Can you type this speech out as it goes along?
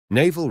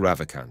Naval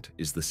Ravikant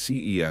is the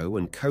CEO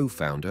and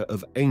co-founder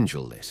of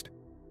AngelList.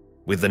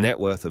 With a net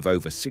worth of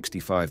over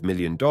 $65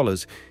 million,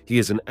 he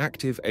is an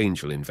active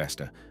angel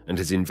investor and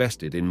has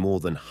invested in more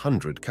than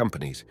 100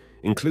 companies,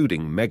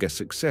 including mega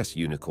success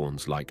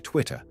unicorns like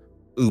Twitter,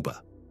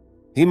 Uber.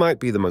 He might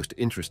be the most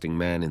interesting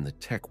man in the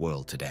tech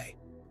world today.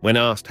 When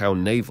asked how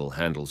Naval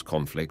handles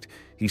conflict,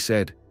 he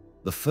said,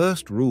 "The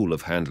first rule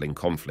of handling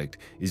conflict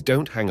is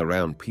don't hang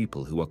around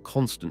people who are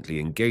constantly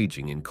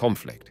engaging in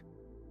conflict.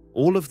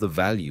 All of the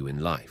value in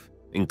life,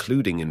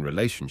 including in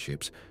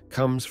relationships,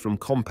 comes from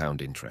compound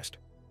interest.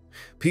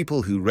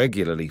 People who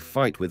regularly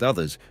fight with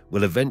others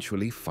will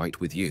eventually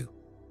fight with you."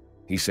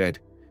 He said,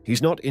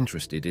 he's not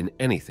interested in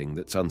anything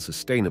that's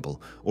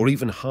unsustainable or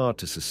even hard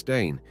to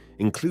sustain,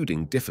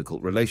 including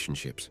difficult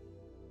relationships.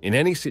 In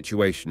any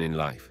situation in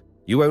life,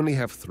 you only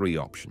have three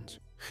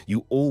options.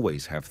 You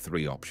always have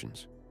three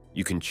options.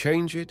 You can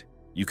change it,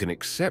 you can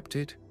accept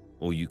it,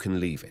 or you can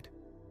leave it.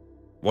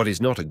 What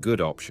is not a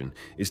good option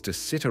is to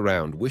sit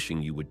around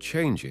wishing you would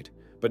change it,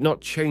 but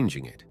not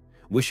changing it,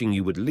 wishing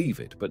you would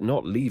leave it, but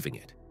not leaving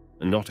it,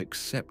 and not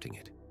accepting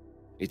it.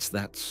 It's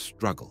that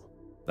struggle,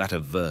 that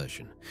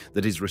aversion,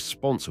 that is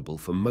responsible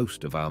for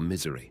most of our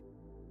misery.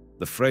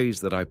 The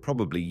phrase that I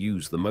probably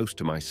use the most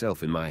to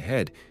myself in my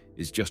head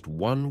is just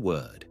one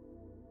word: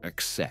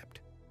 accept.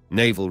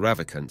 Naval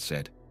Ravikant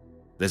said,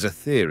 "There's a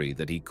theory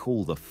that he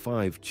called the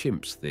 5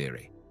 chimps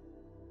theory.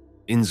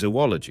 In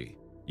zoology,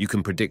 you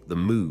can predict the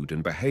mood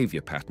and behavior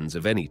patterns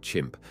of any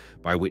chimp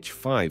by which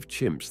 5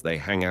 chimps they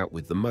hang out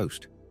with the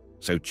most,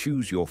 so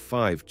choose your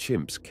 5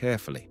 chimps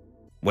carefully."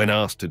 When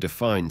asked to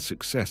define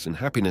success and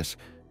happiness,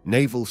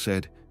 Naval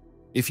said,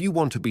 "If you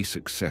want to be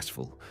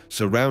successful,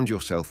 surround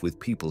yourself with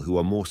people who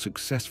are more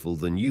successful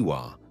than you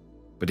are.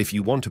 But if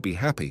you want to be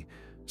happy,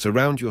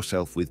 surround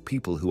yourself with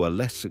people who are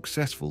less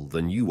successful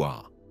than you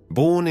are."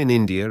 Born in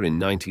India in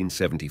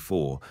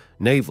 1974,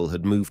 Naval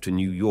had moved to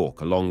New York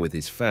along with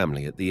his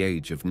family at the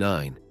age of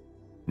 9.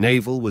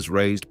 Naval was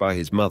raised by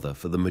his mother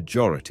for the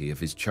majority of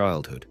his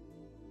childhood.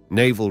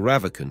 Naval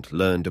Ravikant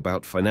learned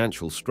about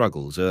financial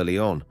struggles early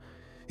on.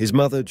 His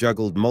mother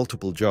juggled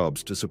multiple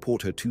jobs to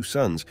support her 2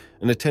 sons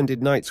and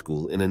attended night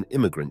school in an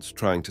immigrants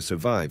trying to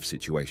survive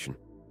situation.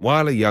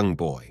 While a young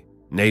boy,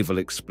 Naval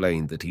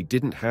explained that he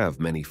didn't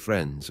have many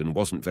friends and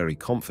wasn't very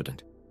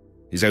confident.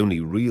 His only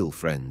real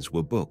friends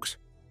were books.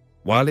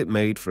 While it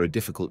made for a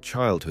difficult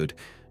childhood,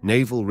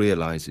 Naval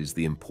realizes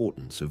the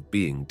importance of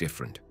being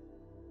different.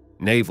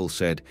 Naval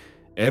said,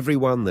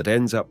 "Everyone that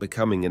ends up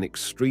becoming an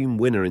extreme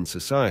winner in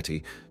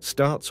society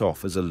starts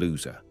off as a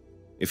loser.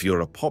 If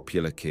you're a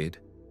popular kid,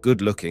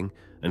 good-looking,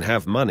 and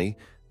have money,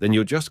 then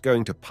you're just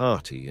going to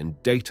party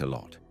and date a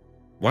lot.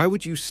 Why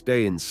would you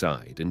stay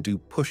inside and do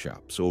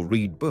push-ups or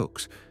read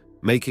books,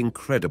 make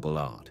incredible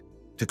art?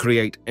 To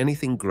create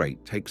anything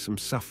great takes some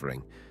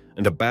suffering,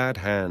 and a bad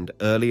hand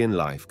early in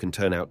life can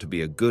turn out to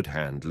be a good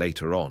hand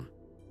later on."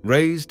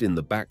 Raised in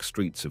the back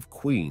streets of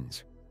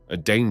Queens, a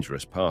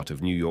dangerous part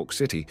of New York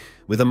City,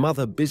 with a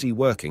mother busy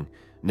working,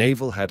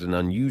 Naval had an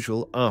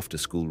unusual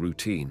after-school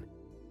routine.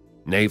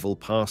 Naval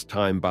passed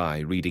time by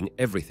reading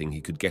everything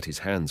he could get his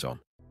hands on.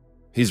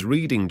 His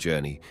reading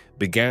journey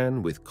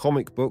began with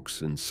comic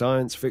books and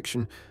science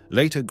fiction,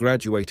 later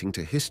graduating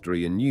to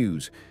history and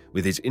news,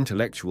 with his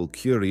intellectual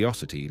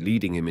curiosity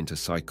leading him into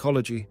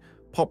psychology,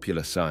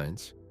 popular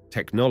science,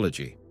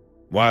 technology.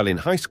 While in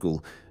high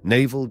school,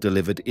 Naval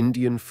delivered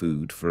Indian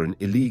food for an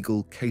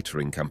illegal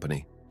catering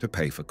company to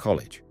pay for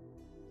college.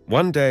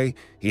 One day,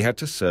 he had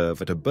to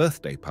serve at a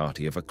birthday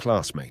party of a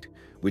classmate,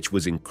 which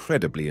was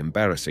incredibly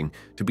embarrassing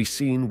to be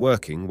seen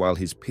working while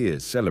his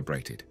peers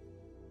celebrated.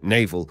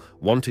 Naval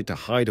wanted to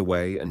hide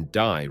away and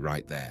die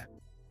right there.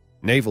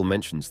 Naval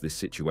mentions this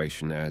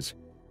situation as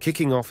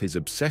kicking off his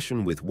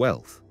obsession with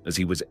wealth, as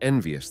he was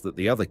envious that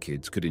the other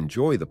kids could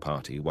enjoy the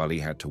party while he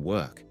had to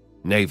work.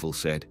 Naval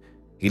said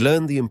he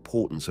learned the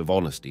importance of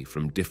honesty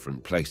from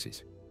different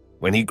places.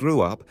 When he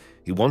grew up,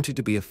 he wanted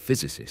to be a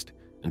physicist,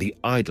 and he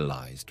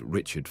idolized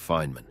Richard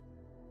Feynman.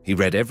 He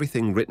read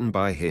everything written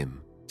by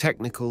him,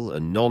 technical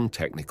and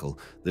non-technical,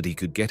 that he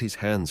could get his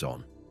hands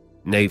on.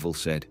 Naval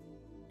said,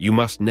 "You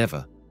must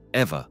never,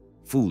 ever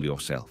fool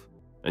yourself,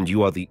 and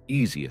you are the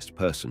easiest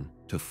person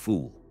to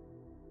fool."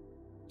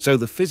 So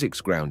the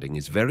physics grounding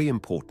is very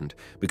important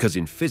because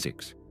in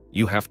physics,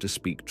 you have to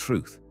speak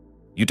truth.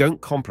 You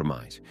don't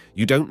compromise.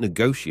 You don't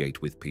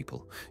negotiate with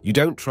people. You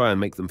don't try and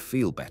make them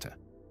feel better.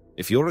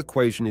 If your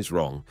equation is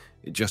wrong,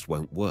 it just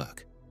won't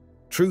work.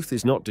 Truth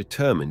is not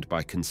determined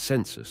by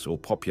consensus or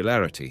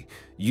popularity.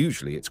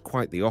 Usually it's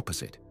quite the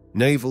opposite.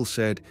 Naval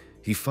said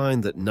he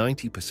finds that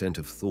 90%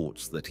 of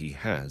thoughts that he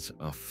has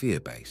are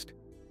fear-based.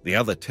 The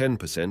other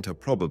 10% are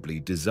probably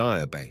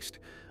desire-based,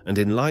 and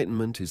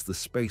enlightenment is the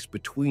space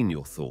between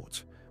your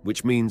thoughts,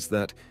 which means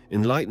that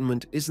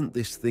enlightenment isn't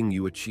this thing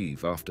you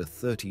achieve after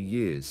 30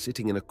 years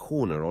sitting in a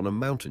corner on a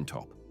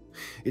mountaintop.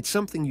 It's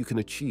something you can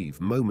achieve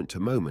moment to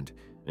moment,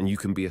 and you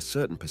can be a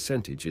certain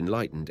percentage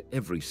enlightened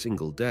every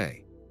single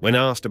day. When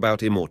asked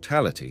about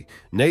immortality,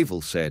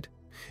 Naval said,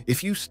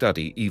 "If you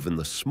study even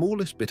the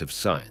smallest bit of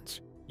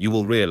science, you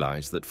will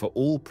realize that for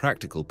all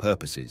practical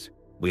purposes,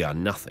 we are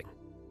nothing.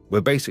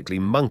 We're basically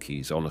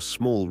monkeys on a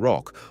small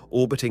rock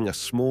orbiting a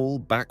small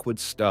backward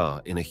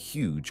star in a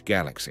huge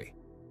galaxy.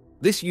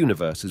 This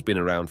universe has been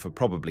around for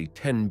probably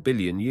 10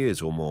 billion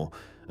years or more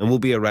and will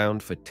be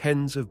around for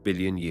tens of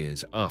billion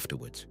years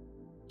afterwards.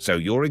 So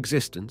your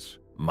existence,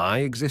 my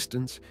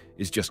existence,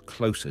 is just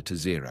closer to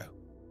zero.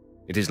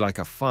 It is like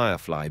a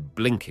firefly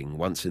blinking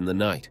once in the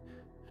night.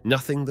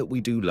 Nothing that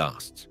we do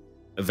lasts.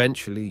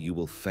 Eventually you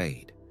will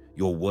fade.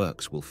 Your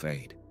works will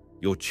fade.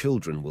 Your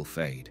children will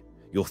fade.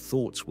 Your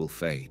thoughts will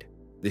fade.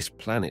 This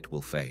planet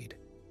will fade.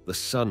 The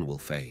sun will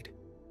fade.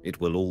 It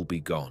will all be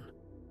gone.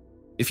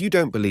 If you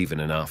don't believe in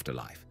an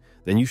afterlife,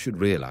 then you should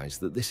realize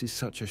that this is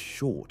such a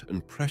short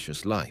and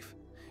precious life.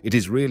 It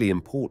is really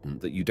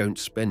important that you don't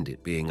spend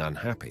it being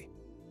unhappy.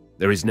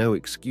 There is no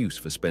excuse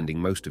for spending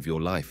most of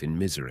your life in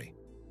misery.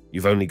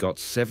 You've only got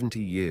 70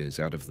 years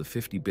out of the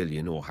 50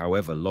 billion or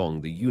however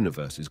long the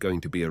universe is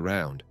going to be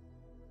around.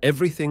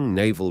 Everything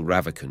Naval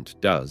Ravikant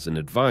does and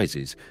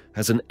advises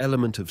has an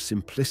element of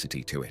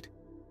simplicity to it.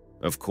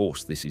 Of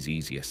course, this is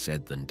easier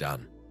said than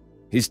done.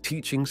 His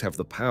teachings have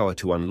the power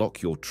to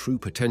unlock your true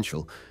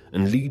potential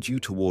and lead you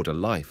toward a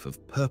life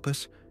of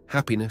purpose,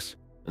 happiness,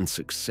 and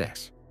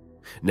success.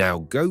 Now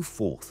go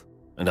forth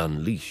and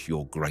unleash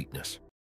your greatness.